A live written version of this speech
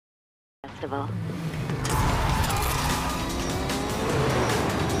festival.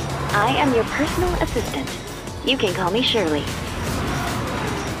 I am your personal assistant. You can call me Shirley.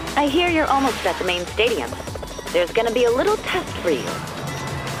 I hear you're almost at the main stadium. There's gonna be a little test for you.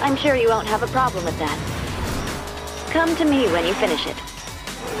 I'm sure you won't have a problem with that. Come to me when you finish it.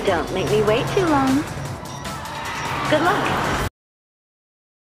 Don't make me wait too long. Good luck.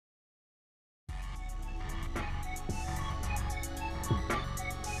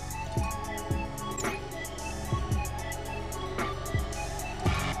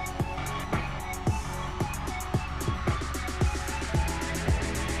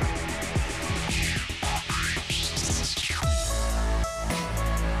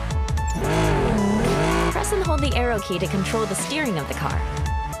 Press and hold the arrow key to control the steering of the car.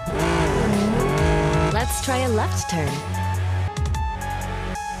 Let's try a left turn.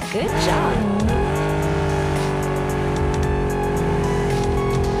 Good job.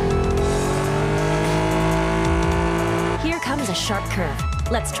 Here comes a sharp curve.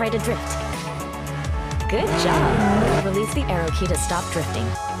 Let's try to drift. Good job. Release the arrow key to stop drifting.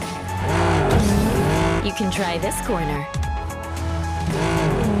 You can try this corner.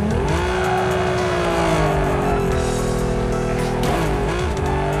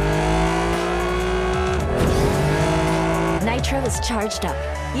 Nitro is charged up.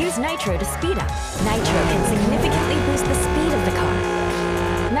 Use Nitro to speed up. Nitro can significantly boost the speed of the car.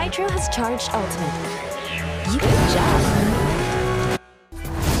 Nitro has charged ultimate. Good job.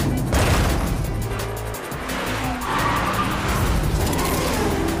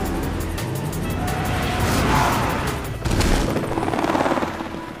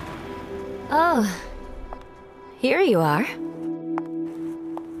 Oh, here you are.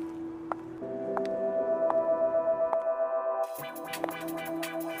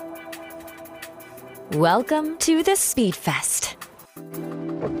 Welcome to the Speed Fest.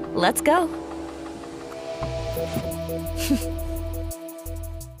 Let's go.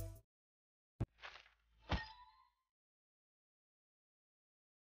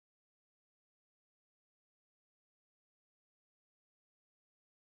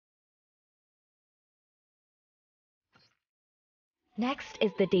 Next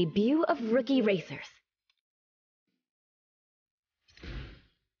is the debut of rookie racers.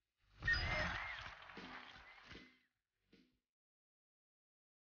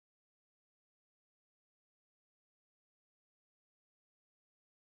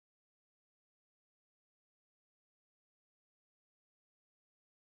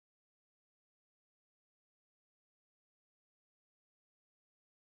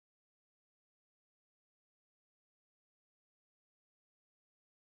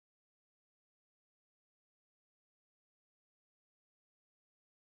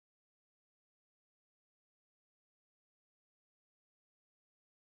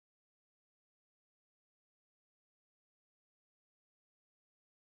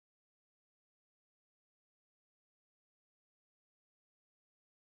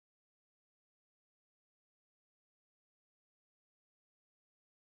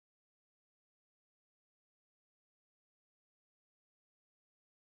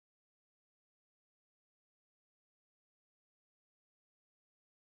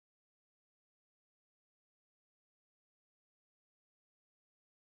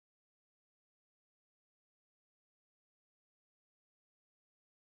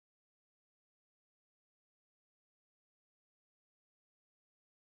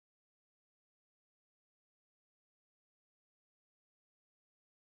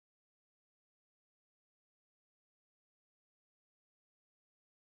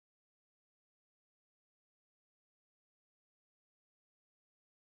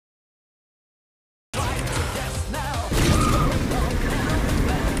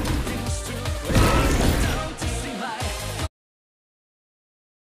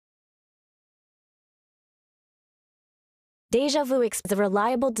 Deja Vu is a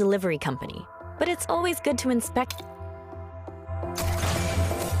reliable delivery company, but it's always good to inspect.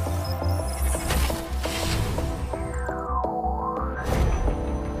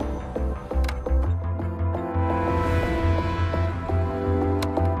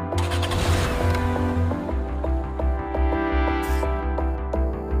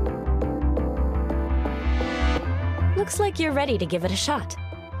 Looks like you're ready to give it a shot.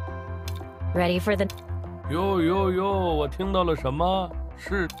 Ready for the... 哟哟哟！我听到了什么？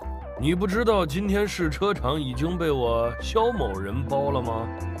是，你不知道今天试车场已经被我肖某人包了吗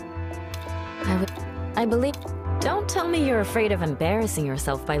I believe... Don't tell me you're afraid of embarrassing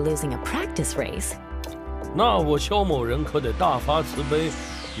yourself by losing a practice race. 那我肖某人可得大发慈悲，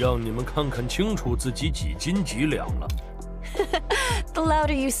让你们看看清楚自己几斤几两了。The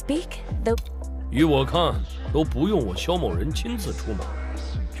louder you speak, Though 依我看，都不用我肖某人亲自出马，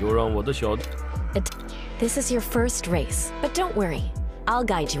就让我的小…… this is your first race, but don't worry, I'll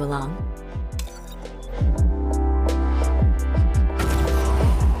guide you along.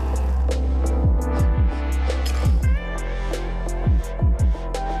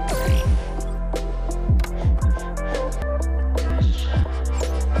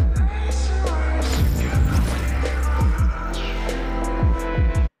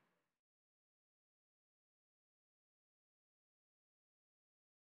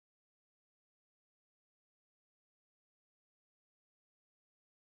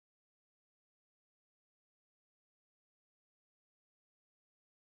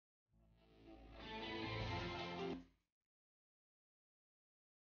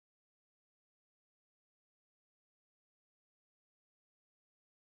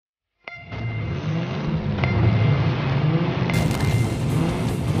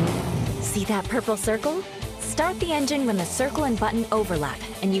 See that purple circle? Start the engine when the circle and button overlap,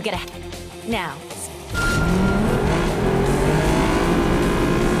 and you get a... Now.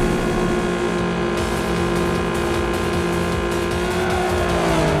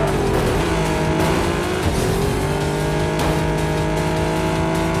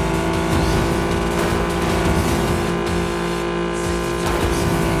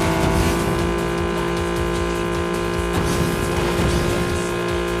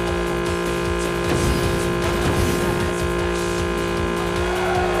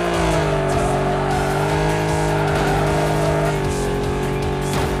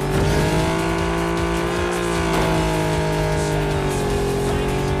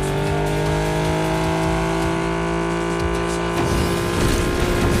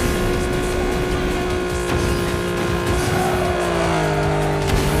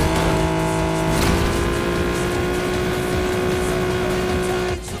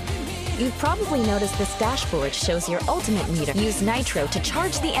 You've probably noticed this dashboard shows your ultimate meter. Use Nitro to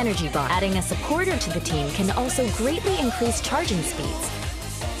charge the energy bar. Adding a supporter to the team can also greatly increase charging speeds.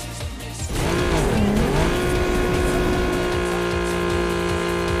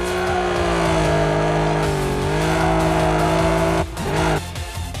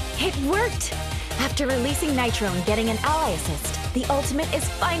 It worked! After releasing Nitro and getting an ally assist, the ultimate is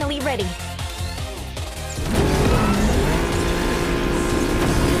finally ready.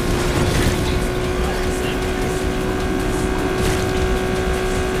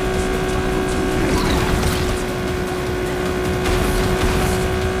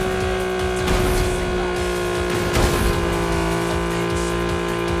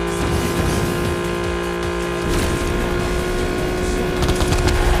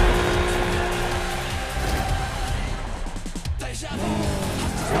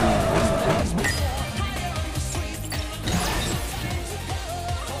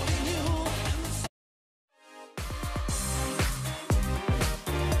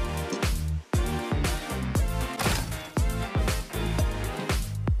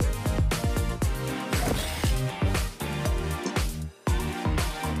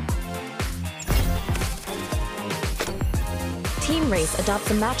 Team Race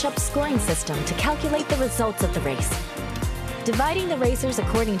adopts a matchup scoring system to calculate the results of the race. Dividing the racers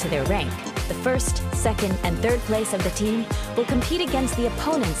according to their rank, the first, second, and third place of the team will compete against the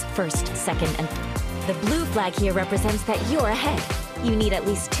opponent's first, second, and... The blue flag here represents that you're ahead. You need at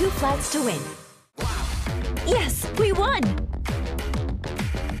least 2 flags to win. Yes, we won!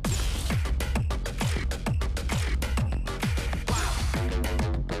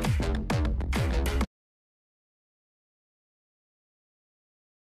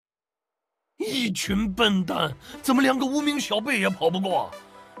 一群笨蛋，怎么连个无名小辈也跑不过？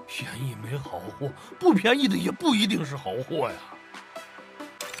便宜没好货，不便宜的也不一定是好货呀。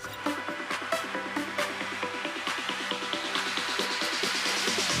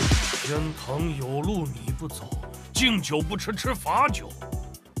天堂有路你不走，敬酒不吃吃罚酒。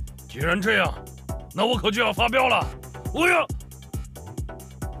既然这样，那我可就要发飙了！我要……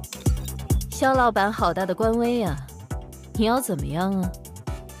肖老板好大的官威呀！你要怎么样啊？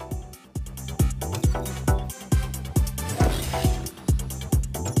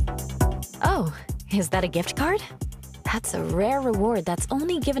 Oh, is that a gift card? That's a rare reward that's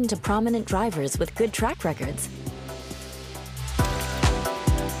only given to prominent drivers with good track records.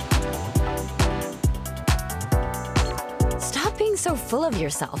 Stop being so full of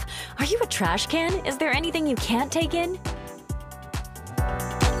yourself. Are you a trash can? Is there anything you can't take in?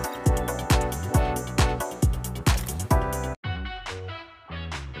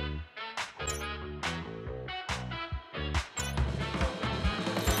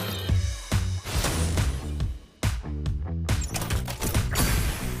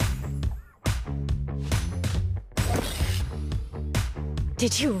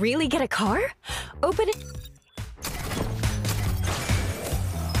 Did you really get a car? Open it.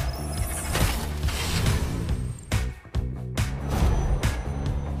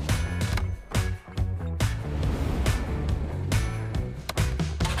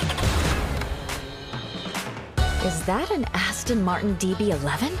 Is that an Aston Martin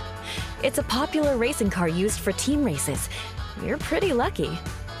DB11? It's a popular racing car used for team races. You're pretty lucky.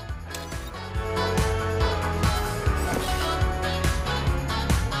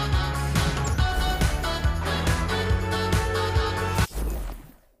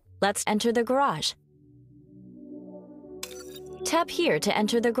 Let's enter the garage. Tap here to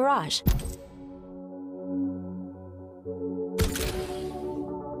enter the garage.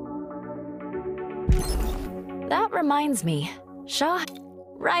 That reminds me. Shaw,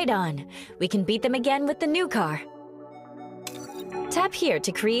 right on. We can beat them again with the new car. Tap here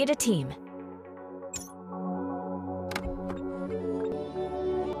to create a team.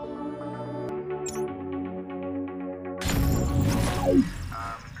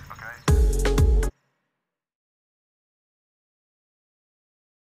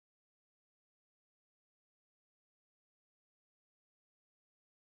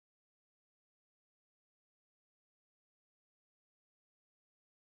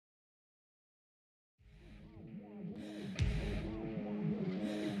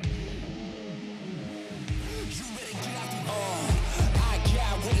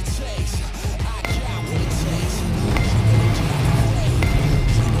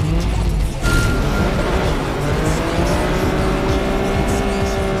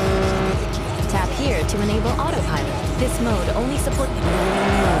 To enable autopilot. This mode only supports...